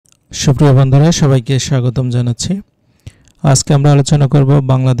সুপ্রিয় বন্ধুরা সবাইকে স্বাগতম জানাচ্ছি। আজকে আমরা আলোচনা করব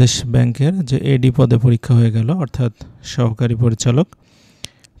বাংলাদেশ ব্যাংকের যে এডি পদে পরীক্ষা হয়ে গেল অর্থাৎ সহকারী পরিচালক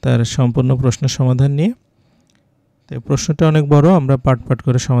তার সম্পূর্ণ প্রশ্ন সমাধান নিয়ে। তো প্রশ্নটা অনেক বড়, আমরা পার্ট পার্ট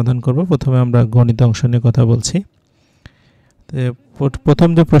করে সমাধান করব। প্রথমে আমরা গণিত অংশ নিয়ে কথা বলছি। তো প্রথম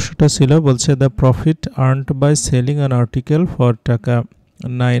যে প্রশ্নটা ছিল বলছে the profit earned by selling an article for টাকা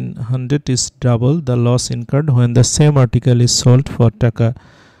 900 is double the loss incurred when the same article is sold for টাকা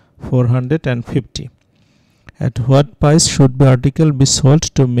 450. At what price should the article be sold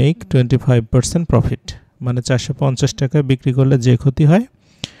to make 25% profit? মানে 450 টাকায় বিক্রি করলে যে ক্ষতি হয়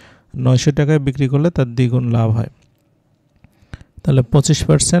 900 টাকায় বিক্রি করলে তার দ্বিগুণ লাভ হয়। তাহলে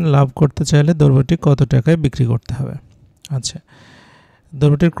 25% লাভ করতে চাইলে দ্রব্যটি কত টাকায় বিক্রি করতে হবে? আচ্ছা,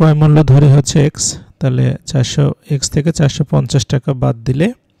 দ্রব্যটির ক্রয় মূল্য ধরে হচ্ছে x, তাহলে 400 x থেকে 450 টাকা বাদ দিলে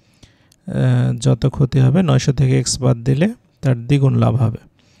যত ক্ষতি হবে 900 থেকে x বাদ দিলে তার দ্বিগুণ লাভ হবে।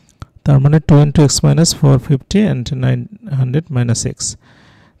 তার মানে 2 × x - 450 and 900 - x।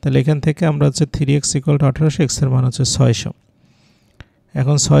 তাহলে এখান থেকে আমরা হচ্ছে 3x = 1800, x এর মান হচ্ছে 600।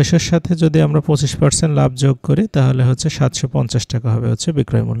 এখন 600 এর সাথে যদি আমরা 25% লাভ যোগ করি তাহলে হচ্ছে 750 টাকা হবে হচ্ছে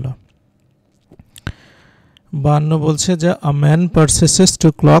বিক্রয় মূল্য। 52 বলছে যে a man purchases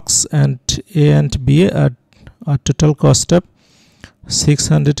two clocks and A and B at a total cost of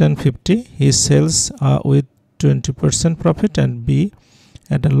 650. He sells with 20% profit and B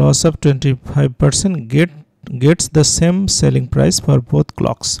at a loss of 25% gets the same selling price for both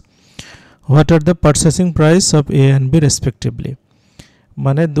clocks. What are the purchasing price of A and B respectively?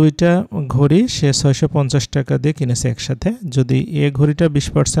 মানে দুইটা ঘড়ি সে 650 টাকা দিয়ে কিনেছে একসাথে। যদি এ ঘড়িটা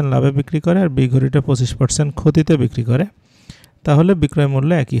 20% লাভে বিক্রি করে আর বি ঘড়িটা 25% ক্ষতিতে বিক্রি করে তাহলে বিক্রয়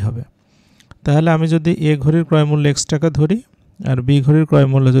মূল্য একই হবে। তাহলে আমি যদি এ ঘড়ির ক্রয় মূল্য x টাকা ধরি আর বি ঘড়ির ক্রয়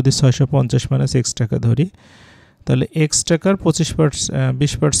মূল্য যদি 650 - x টাকা ধরি তাহলে x টাকার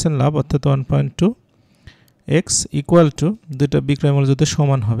 20% লাভ অর্থাৎ 1.2 x ইকুয়াল টু দুইটা বিক্রয় মূল্য যদি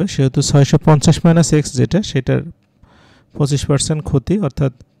সমান হবে সেহেতু 650 - x যেটা সেটার 25% ক্ষতি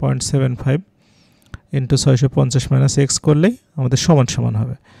অর্থাৎ 0.75 × 650 - x করলেই আমাদের সমান সমান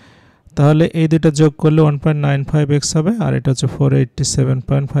হবে। তাহলে এই দুটো যোগ করলে 1.95x হবে আর এটা হচ্ছে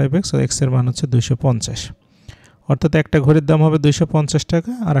 487.5x, x এর মান হচ্ছে 250। অর্থাৎ একটা ঘড়ির দাম হবে 250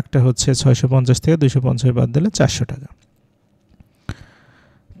 টাকা আর একটা হচ্ছে 650 থেকে 250 বাদ দিলে 400 টাকা।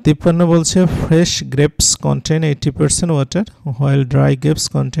 53 বলছে fresh grapes contain 80% water while dry grapes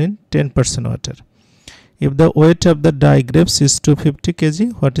contain 10% water. If the weight of the dry grapes is 250 kg,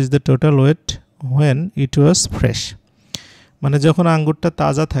 what is the total weight when it was fresh? মানে যখন আঙ্গুরটা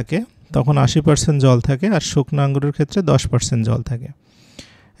তাজা থাকে তখন 80% জল থাকে আর শুকনো আঙ্গুরের ক্ষেত্রে 10% জল থাকে।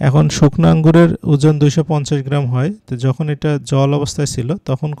 এখন শুকনো আঙ্গুরের ওজন 250 গ্রাম হয়, তো যখন এটা জল অবস্থায় ছিল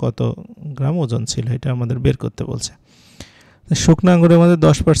তখন কত গ্রাম ওজন ছিল এটা আমাদের বের করতে বলছে। শুকনো আঙ্গুরের মধ্যে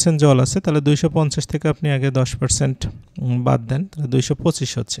 10% জল আছে, তাহলে 250 থেকে আপনি আগে 10% বাদ দেন, তাহলে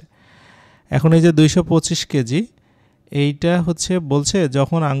 225 হচ্ছে। এখন এই যে 225 কেজি এইটা হচ্ছে বলছে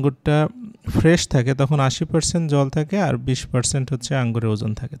যখন আঙ্গুরটা ফ্রেশ থাকে তখন 80% জল থাকে আর 20% হচ্ছে আঙ্গুরের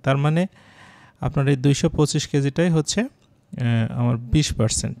ওজন থাকে। তার মানে আপনার এই 225 কেজিটাই হচ্ছে আমার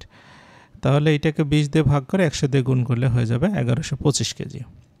 20%। তাহলে এটাকে 20 দিয়ে ভাগ করে 100 দিয়ে গুণ করলে হয়ে যাবে 1125 কেজি।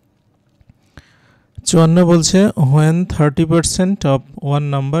 54 বলছে when 30% of one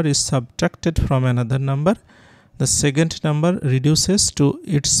number is subtracted from another number, the second number reduces to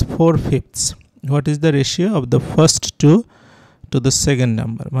its 4/5. What is the ratio of the first two to the second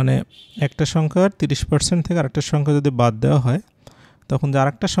number? মানে একটা সংখ্যার 30% থেকে আরেকটা সংখ্যা যদি বাদ দেওয়া হয় তখন যে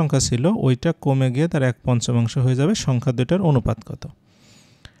আরেকটা সংখ্যা ছিল ওইটা কমে গিয়ে তার 1/5 হয়ে যাবে। সংখ্যা দুটার অনুপাত কত?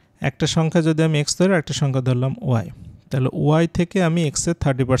 একটা সংখ্যা যদি আমি x ধরি একটা সংখ্যা ধরলাম y, তাহলে y থেকে আমি x এর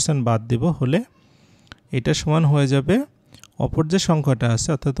 30% বাদ দিব হলে এটা সমান হয়ে যাবে অপর যে সংখ্যাটা আছে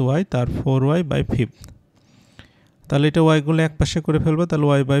অর্থাৎ y তার 4y/5। তাহলে এটা y গুলো এক পাশে করে ফেলবো, তাহলে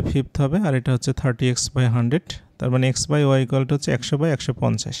y/5 হবে আর এটা হচ্ছে 30x/100। তার মানে x/y = হচ্ছে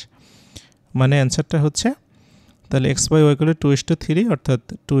 100/150। মানে অ্যানসারটা হচ্ছে তাহলে x/y = 2:3 অর্থাৎ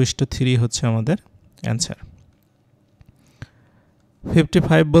 2:3 হচ্ছে আমাদের অ্যানসার।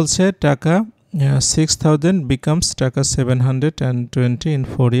 55 বলছে টাকা 6000 becomes টাকা 720 in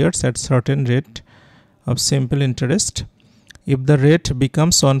 4 years at certain rate of simple interest. If the rate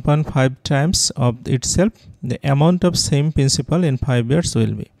becomes 1.5 times of itself, the amount of same principal in 5 years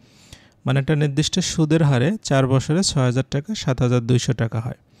will be. মানে একটা নির্দিষ্ট সুদের হারে 4 বছরে 6000 টাকা 7200 টাকা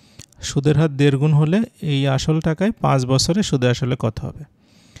হয়। সুদের হার 1.5 গুণ হলে এই আসল টাকায় 5 বছরে সুদে আসলে কত হবে?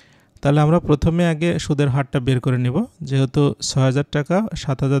 তাহলে আমরা প্রথমে আগে সুদের হারটা বের করে নিব। যেহেতু 6000 টাকা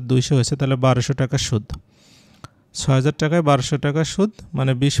 7200 হয়েছে তাহলে 1200 টাকা সুদ। 6000 টাকায় 1200 টাকা সুদ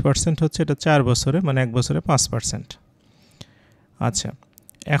মানে 20% হচ্ছে এটা 4 বছরে, মানে 1 বছরে 5%। আচ্ছা,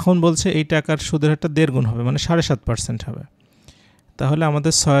 এখন বলছে এই টাকার সুদের হারটা 1.5 গুণ হবে, মানে 7.5% হবে। তাহলে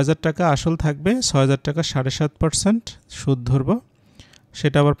আমাদের 6,000 টাকা আসল থাকবে, 6,000 টাকা 7.5% সুদ ধরব,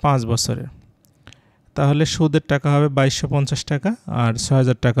 সেটা আবার 5 বছরের। তাহলে সুদের টাকা হবে 2250 টাকা, আর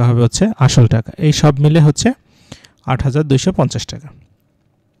 6,000 টাকা হবে হচ্ছে আসল টাকা। এই সব মিলে হচ্ছে 8,250 টাকা।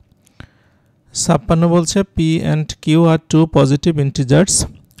 56 বলছে P and Q R two positive integers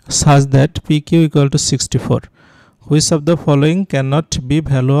such that pq equal to 64. Which of the following cannot be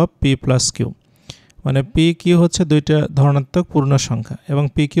value of p plus q? মানে পি কিউ হচ্ছে দুইটা ধনাত্মক পূর্ণ সংখ্যা এবং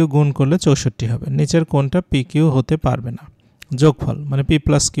পি কিউ গুণ করলে 64 হবে। নিচের কোনটা পি কিউ হতে পারবে না? যোগফল, মানে পি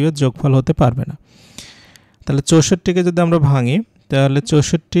প্লাস কিউ এর যোগফল হতে পারবে না। তাহলে 64কে যদি আমরা ভাঙি, তাহলে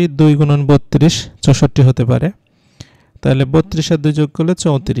 64 2 গুণন 32, 64 হতে পারে। তাহলে 32 আর 2 যোগ করলে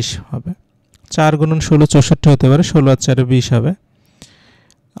 34 হবে। 4 গুণন 16 64 হতে পারে, 16 আর 4 20 হবে।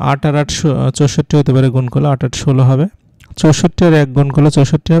 8 আর 8 64 হতে পারে, গুণ করলে 8 আর 16 হবে। 64 আর 1 গুণ করলে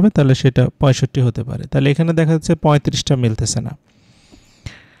 64 হবে, তাহলে সেটা 65 হতে পারে। তাহলে এখানে দেখা যাচ্ছে 35টা মিলতেছে না।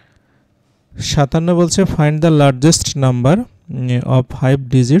 57 বলছে find the largest number of 5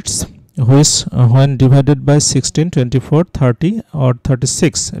 digits which when divided by 16, 24, 30 or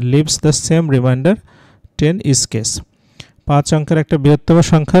 36 leaves the same remainder 10 is case. 5 অঙ্কের একটা বৃহত্তম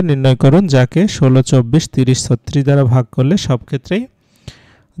সংখ্যা নির্ণয় করুন যাকে 16, 24, 30, 36 দ্বারা ভাগ করলে সব ক্ষেত্রেই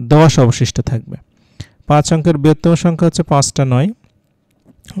 10 অবশিষ্ট থাকবে। 5 অঙ্কের বৃহত্তম সংখ্যা হচ্ছে 5টা 9,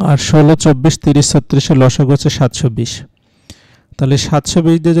 আর 16, 24, 30, 36 এর লসাগু হচ্ছে 720। তাহলে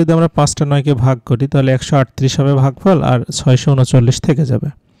 720 দিয়ে যদি আমরা 5টা 9কে ভাগ করি, তাহলে 138 হবে ভাগফল, আর 639 থেকে যাবে।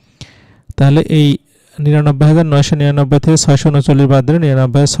 তাহলে এই 99,999 থেকে 639 বাদ দিলে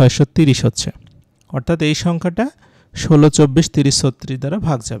 99,630 হচ্ছে। অর্থাৎ এই সংখ্যাটা 16, 24, 30, 36 দ্বারা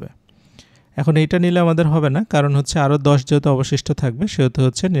ভাগ যাবে। এখন এইটা নিলে আমাদের হবে না, কারণ হচ্ছে আরও 10 যেহেতু অবশিষ্ট থাকবে, সেহেতু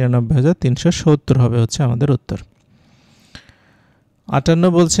হচ্ছে 99,370 হবে হচ্ছে আমাদের উত্তর। 58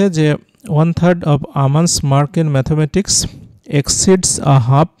 বলছে যে 1/3 of Aman's mark in mathematics exceeds a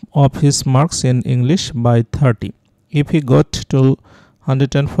half of his marks in English by 30. If he got to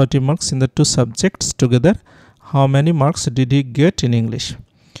 140 marks in the two subjects together, how many marks did he get in English?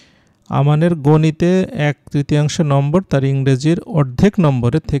 আমানের গণিতে 1/3 নম্বর তার ইংরেজির অর্ধেক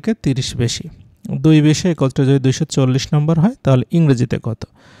নম্বরের থেকে 30 বেশি। 2 বেশি একত্র যদি 240 নম্বর হয়, তাহলে ইংরেজিতে কত?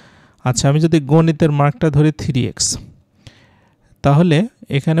 আচ্ছা, আমি যদি গণিতের মার্কটা ধরি 3x, তাহলে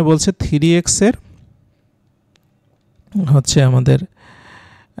এখানে বলছে 3x এর হচ্ছে আমাদের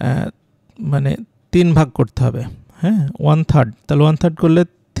মানে 3 ভাগ করতে হবে। হ্যাঁ, 1/3, তাহলে 1/3 করলে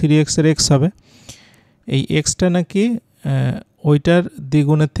 3x এর x হবে। এই xটা নাকি ওইটার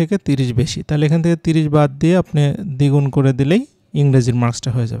দ্বিগুণের থেকে 30 বেশি। তাহলে এখান থেকে 30 বাদ দিয়ে আপনি দ্বিগুণ করে দিলেই ইংরেজির মার্কসটা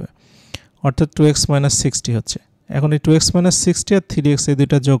হয়ে যাবে, অর্থাৎ 2x - 60 হচ্ছে। এখন এই 2x - 60 আর 3x এই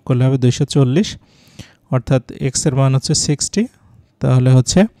দুইটা যোগ করলে হবে 240, অর্থাৎ x এর মান হচ্ছে 60। তাহলে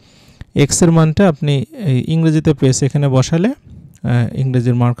হচ্ছে x এর মানটা আপনি ইংরেজিতে পেয়েছে, এখানে বসালে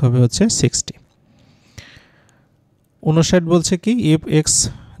ইংরেজির মার্ক হবে হচ্ছে 60। 59 বলছে কি if x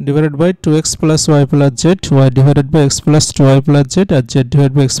divided by 2x plus y plus z, y divided by x plus 2y plus z R z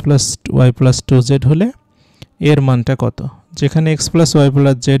divided by x plus y plus 2z হলে এর মানটা কত? যেখানে x plus y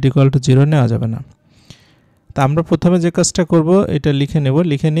plus z equal to 0 নেওয়া যাবে না। তা আমরা প্রথমে যে কাজটা করব, এটা লিখে নেব।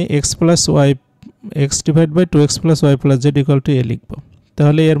 লিখে নিয়ে x plus y, x divided by 2x plus y plus z equal to a লিখব।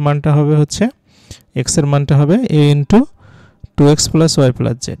 তাহলে এর মানটা হবে হচ্ছে x এর মানটা হবে a into 2x plus y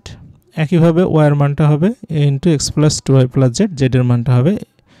plus z। একইভাবে y এর মানটা হবে a into x plus 2y plus z, z এর মানটা হবে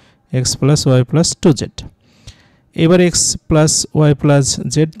x plus y plus 2z। এবার x plus y plus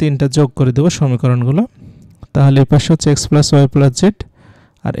z তিনটা যোগ করে দেব সমীকরণগুলো। তাহলে এই পাশে হচ্ছে x plus y plus z,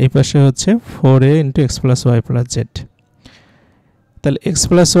 আর এই পাশে হচ্ছে 4a into x plus y plus z। তাহলে x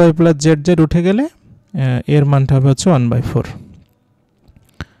plus y plus z z উঠে গেলে এর মানটা হবে হচ্ছে 1/4।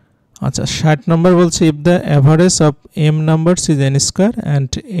 আচ্ছা, 60 নম্বর বলছে if the average of m numbers is n square and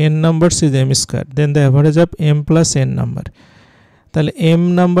n numbers is m square, then the average of m plus n number. তাহলে m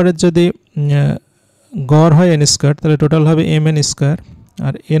নাম্বারের যদি গড় হয় n স্কয়ার, তাহলে টোটাল হবে mn স্কয়ার,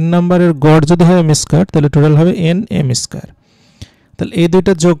 আর n নাম্বারের গড় যদি হয় m স্কয়ার, তাহলে টোটাল হবে nm স্কয়ার। তাহলে এই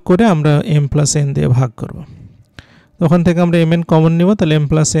দুইটা যোগ করে আমরা m plus n দিয়ে ভাগ করব। তখন থেকে আমরা mn কমন নিব, তাহলে m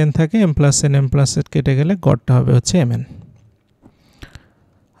plus n থাকে, m plus n কেটে গেলে গড়টা হবে হচ্ছে mn।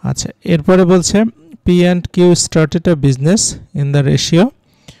 আচ্ছা, এরপরে বলছে p and q started a business in the ratio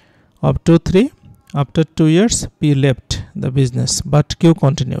of 2:3. After 2 years, P left the business, but Q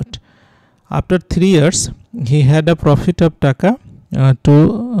continued. After 3 years, he had a profit of taka to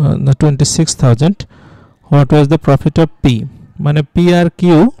 26,000. What was the profit of P? মানে P আর Q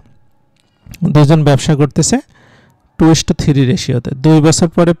দুজন ব্যবসা করতেছে 2:3 রেশিওতে। 2 বছর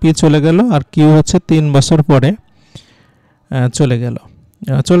পরে P চলে গেল, আর Q হচ্ছে 3 বছর পরে চলে গেল।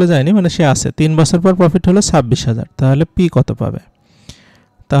 চলে যায়নি, মানে সে আছে। 3 বছর পর প্রফিট হলো 26,000, তাহলে পি কত পাবে?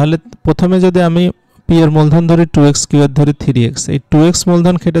 তাহলে প্রথমে যদি আমি পি এর মূলধন ধরি 2x, কিউ এর ধরি 3x, এই 2x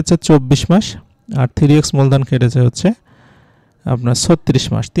মূলধন খেটেছে 24 মাস আর 3x মূলধন খেটেছে হচ্ছে আপনার 36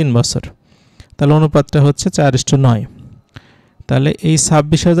 মাস, 3 বছর। তাহলে অনুপাতটা হচ্ছে 4:9। তাহলে এই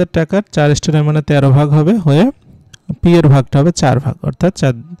 26,000 টাকার 4:9 মানে 13 ভাগ হবে, হয়ে পি এর ভাগটা হবে 4 ভাগ, অর্থাৎ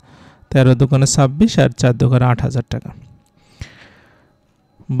 13 দুগুণে 26 আর 4 দুগুণে 8,000 টাকা।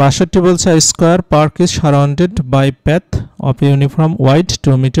 62 বলছে square park is surrounded by path of uniform wide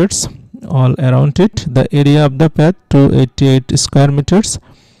 2 metres all around it. The area of the path 288 square meters.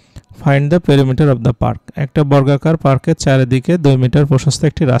 Find the perimeter of the park. একটা বর্গাকার পার্কের চারিদিকে 2 মিটার প্রশস্ত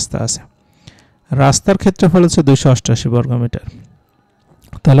একটি রাস্তা আছে। রাস্তার ক্ষেত্রফল হচ্ছে 288 বর্গমিটার।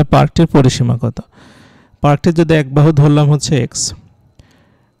 তাহলে পার্কটির পরিসীমা কত? পার্কটির যদি এক বাহু ধরলাম হচ্ছে x,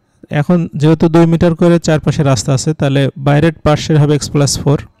 এখন যেহেতু 2 মিটার করে চারপাশে রাস্তা আছে, তাহলে বাইরের পাশের হবে x +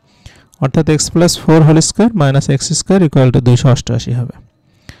 4, অর্থাৎ x + 4 whole square minus x square equal to 288 হবে।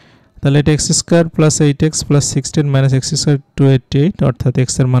 তাহলে এটা x square plus 8x plus 16 minus x square 288, অর্থাৎ x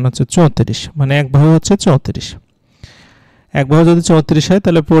এর মান হচ্ছে 34, মানে এক বাহু হচ্ছে 34। এক বাহু যদি 34 হয়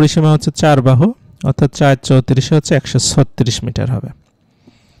তাহলে পরিসীমা হচ্ছে 4 বাহু, অর্থাৎ 4 34 হচ্ছে 136 মিটার হবে।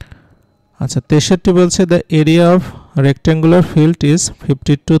 আচ্ছা 63 বলছে the area of rectangular field is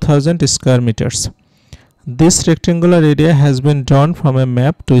 52,000 square metres. This rectangular area has been ড্রন from a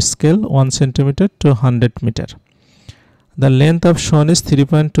map to scale 1 centimetre two 100 metre. The length of shown is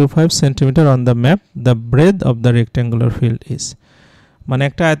 3.25 cm on the map. The breadth of the rectangular field is, মানে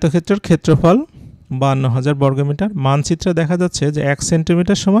একটা আয়তক্ষেত্রের ক্ষেত্রফল 52,000 বর্গমিটার। মানচিত্রে দেখা যাচ্ছে যে 1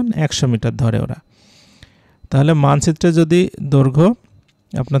 centimetre সমান 100 মিটার ধরে ওরা। তাহলে মানচিত্রে যদি দৈর্ঘ্য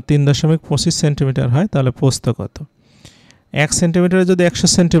আপনার 3.25 সেন্টিমিটার হয় তাহলে প্রস্থ কত? 1 সেন্টিমিটারে যদি 100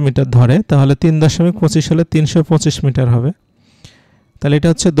 সেন্টিমিটার ধরে তাহলে 3.25 হলে 325 মিটার হবে। তাহলে এটা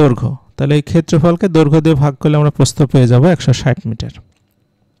হচ্ছে দৈর্ঘ্য। তাহলে এই ক্ষেত্রফলকে দৈর্ঘ্য দিয়ে ভাগ করলে আমরা প্রস্থ পেয়ে যাব 160 মিটার।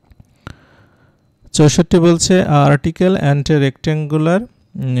 64 বলছে article and a rectangular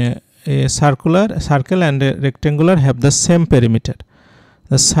circle and a rectangular have the same perimeter.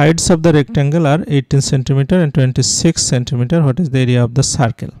 The sides of the rectangle R 18 centimetre and 26 centimetre. What is the area of the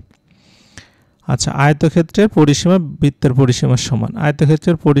circle? আচ্ছা আয়তক্ষেত্রের পরিসীমা বৃত্তের পরিসীমার সমান।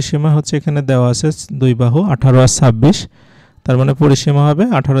 আয়তক্ষেত্রের পরিসীমা হচ্ছে এখানে দেওয়া আছে 2 বাহু 18 আর 26, তার মানে পরিসীমা হবে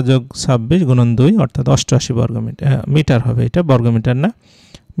 18 যোগ 26 গুণন 2, অর্থাৎ 88 মিটার হবে। এটা বর্গমিটার না,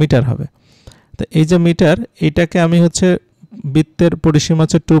 মিটার হবে। তো এই যে মিটার, এটাকে আমি হচ্ছে বৃত্তের পরিসীমা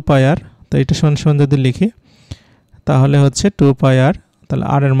হচ্ছে 2 পাই আর, তো এটা সমান যদি লিখি তাহলে হচ্ছে 2 পাই আর, তাহলে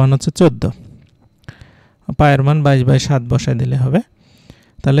আর এর মান হচ্ছে 14, পায়ের মান 22/7 বসায় দিলে হবে।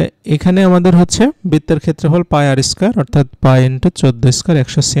 তাহলে এখানে আমাদের হচ্ছে বৃত্তের ক্ষেত্রফল পাই আর স্কয়ার, অর্থাৎ পাই ইন্টু 14 স্কয়ার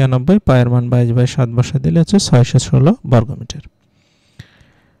 196, পায়ের মান 22/7 বসায় দিলে হচ্ছে 616 বর্গমিটার।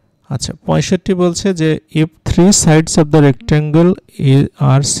 আচ্ছা 65 বলছে যে if 3 sides of the rectangle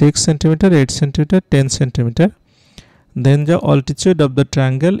are 6 cm, 8 cm, 10 cm, then the altitude of the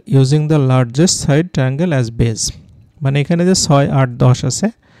triangle using the largest side triangle as base. মানে এখানে যে 6, 8, 10 আছে,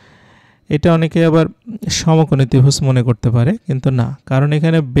 এটা অনেকে আবার সমকোণী ত্রিভুজ মনে করতে পারে, কিন্তু না, কারণ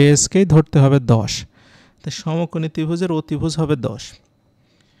এখানে বেসকেই ধরতে হবে 10। তো সমকোণী ত্রিভুজের অতিভুজ হবে 10,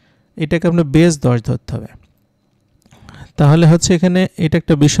 এটাকে আপনার বেস 10 ধরতে হবে। তাহলে হচ্ছে এখানে এটা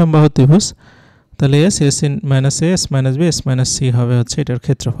একটা বিষমবাহু ত্রিভুজ, তাহলে s minus a, s minus b, s minus c হবে হচ্ছে এটার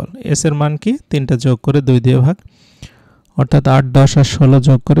ক্ষেত্রফল। s এর মান কি? 3টা যোগ করে 2 দিয়ে ভাগ, অর্থাৎ 8, 10 আর 16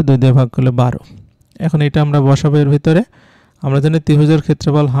 যোগ করে 2 দিয়ে ভাগ করলে 12। এখন এটা আমরা বসাবো এর ভিতরে। আমরা জানি ত্রিভুজের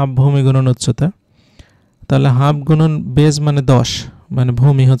ক্ষেত্রফল হাফ ভূমি গুণন উচ্চতা, তাহলে হাফ গুণন বেস মানে 10, মানে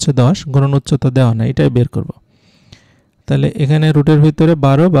ভূমি হচ্ছে 10 গুণন উচ্চতা দেওয়া না, এটাই বের করব। তাহলে এখানে রুটের ভিতরে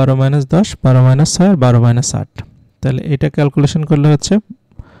 12, 12 মাইনাস 10, 12 মাইনাস 6 আর 12 মাইনাস 8, তাহলে এটা ক্যালকুলেশন করলে হচ্ছে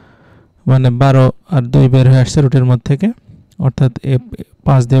মানে 12 আর 2 বের হয়ে আসছে রুটের মধ্যে থেকে, অর্থাৎ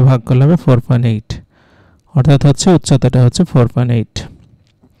 5 দিয়ে ভাগ করলে হবে 4.8, অর্থাৎ হচ্ছে উচ্চতাটা হচ্ছে 4.8।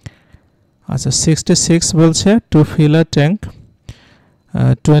 আচ্ছা 66 বলছে two feel a tank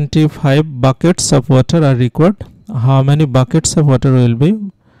 25 buckets of water are required. How many buckets of water will be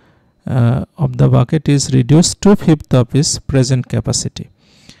of the bucket is reduced to 1/5 of its present capacity.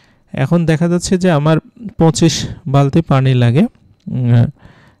 এখন দেখা যাচ্ছে যে আমার 25 বালতি পানি লাগে।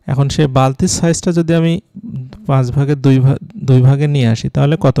 এখন সেই বালতির সাইজটা যদি আমি 5 ভাগের 2 ভাগে নিয়ে আসি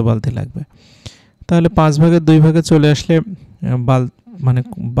তাহলে কত বালতি লাগবে? তাহলে 5 ভাগের 2 ভাগে চলে আসলে মানে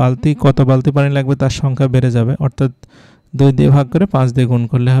বালতি কত বালতি পানি লাগবে তার সংখ্যা বেড়ে যাবে, অর্থাৎ 2 দিয়ে ভাগ করে 5 দিয়ে গুণ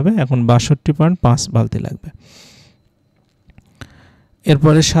করলে হবে। এখন 62.5 বালতি লাগবে।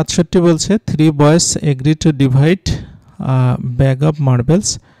 এরপরে 67 বলছে 3 boys agree to divide a bag of marbles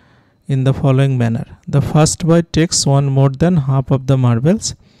in the following manner. The first boy takes one more than half of the marbles.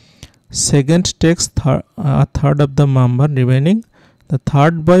 Second takes a third of the number remaining. The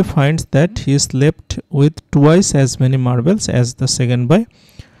third boy finds that he is left with twice as many marbles as the second boy.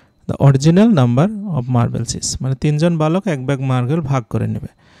 The original number of marbles is, মানে তিনজন বালক এক bag marble ভাগ করে নেবে।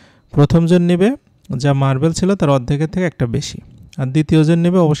 প্রথমজন নেবে যা marble ছিল তার অর্ধেকের থেকে একটা বেশি, আর দ্বিতীয়জন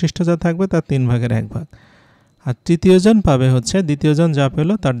নেবে অবশিষ্ট যা থাকবে তার 3 ভাগের 1 ভাগ, আর তৃতীয়জন পাবে হচ্ছে দ্বিতীয়জন যা পেল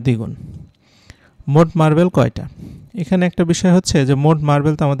তার দ্বিগুণ। মোট মার্বেল কয়টা? এখানে একটা বিষয় হচ্ছে যে মোট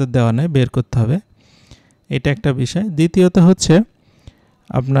মার্বেল তো আমাদের দেওয়া নেই, বের করতে হবে, এটা একটা বিষয়। দ্বিতীয়ত হচ্ছে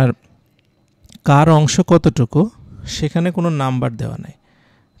আপনার কার অংশ কতটুকু সেখানে কোনো নাম্বার দেওয়া নেই,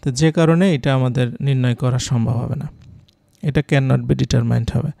 তো যে কারণে এটা আমাদের নির্ণয় করা সম্ভব হবে না, এটা ক্যান নট বি ডিটারমাইন্ড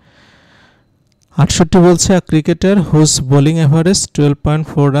হবে। 68 বলছে a cricketer whose bowling average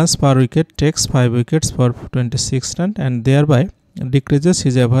 12.4 runs per wicket takes 5 wickets for 26 runs and thereby decreases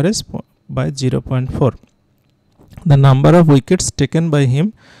his average by 0.4. The number of wickets taken by him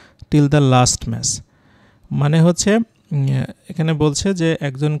till the last match, মানে হচ্ছে এখানে বলছে যে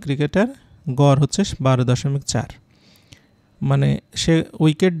একজন cricketer গড় হচ্ছে 12.4, মানে সে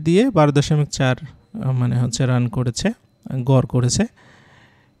উইকেট দিয়ে 12.4 মানে হচ্ছে রান করেছে, গড় করেছে,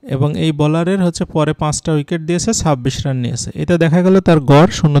 এবং এই বলারের হচ্ছে পরে 5টা উইকেট দিয়েছে, 26 রান নিয়েছে। এটা দেখা গেল তার গড়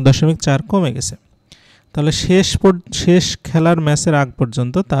 0.4 কমে গেছে। তাহলে শেষ খেলার ম্যাচের আগ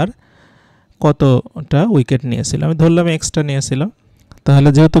পর্যন্ত তার কতটা উইকেট নিয়েছিল, আমি ধরলাম এক্সট্রা নিয়েছিল, তাহলে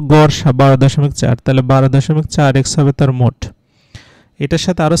যেহেতু গড় 12.4 তাহলে 12.4 এক্স হবে তার মোট, এটার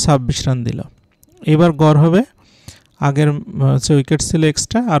সাথে আরও 26 রান দিল, এবার গড় হবে আগের হচ্ছে উইকেট ছিল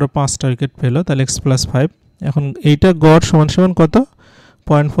এক্সট্রা, আরও 5টা উইকেট পেল, তাহলে x + 5, এখন এইটা গড় সমান সমান কত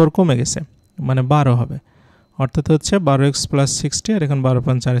 0.4 কমে গেছে, মানে 12 হবে, অর্থাৎ হচ্ছে 12x + 60, আর এখন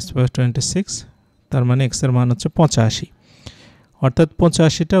 12.4 = 26, তার মানে x এর মান হচ্ছে 85, অর্থাৎ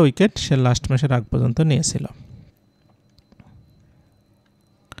 85টা উইকেট সে লাস্ট ম্যাচের আগ পর্যন্ত নিয়েছিল।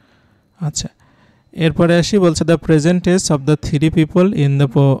 আচ্ছা, এরপরে আসি, বলছে the present age of the 3 people in the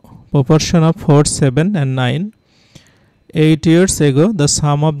proportion of 4, 7 and 9. 8 years ago the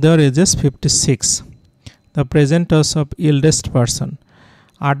sum of their ages 56. The present age of eldest person,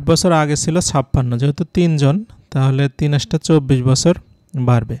 8 বছর আগে ছিল 56, যেহেতু 3 জন তাহলে 3 * 24 বছর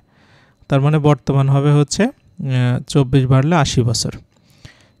বাড়বে, তার মানে বর্তমান হবে হচ্ছে 24 বাড়লে 80 বছর।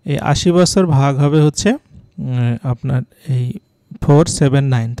 এই 80 বছর ভাগ হবে হচ্ছে আপনার এই 4, 7,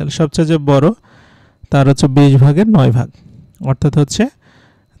 9, তাহলে সবচেয়ে যে বড় তার হচ্ছে 20 ভাগের 9 ভাগ, অর্থাৎ হচ্ছে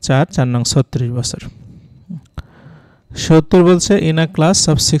 4 নং 36 বছর। 70 বলছে in a class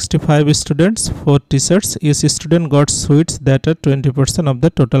of 65 students, 4 teachers, each student got sweets that are 20% of the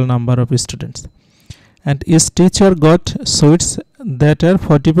total number of students, and each teacher got sweets that are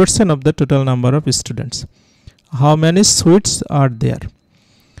 40% of the total number of students. How many sweets are there?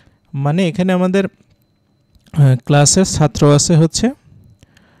 মানে এখানে আমাদের ক্লাসের ছাত্র আছে হচ্ছে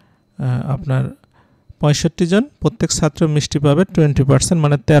আপনার 65 জন, প্রত্যেক ছাত্র মিষ্টি পাবে 20%,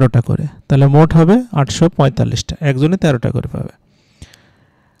 মানে 13টা করে, তাহলে মোট হবে 845টা, একজনই 13টা করে পাবে।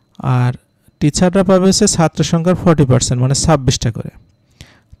 আর টিচাররা পাবে হচ্ছে ছাত্র সংখ্যার 40%, মানে 26টা করে,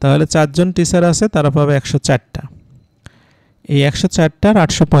 তাহলে 4 জন টিচার আছে তারা পাবে 104টা, এই 104টার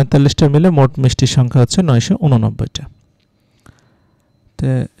 845টা মিলে মোট মিষ্টির সংখ্যা হচ্ছে 989টা। তো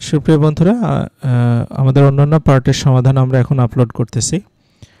সুপ্রিয় বন্ধুরা, আমাদের অন্যান্য পার্টের সমাধান আমরা এখন আপলোড করতেছি,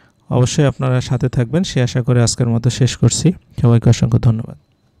 অবশ্যই আপনারা সাথে থাকবেন সে আশা করে আজকের মতো শেষ করছি। সবাইকে অসংখ্য ধন্যবাদ।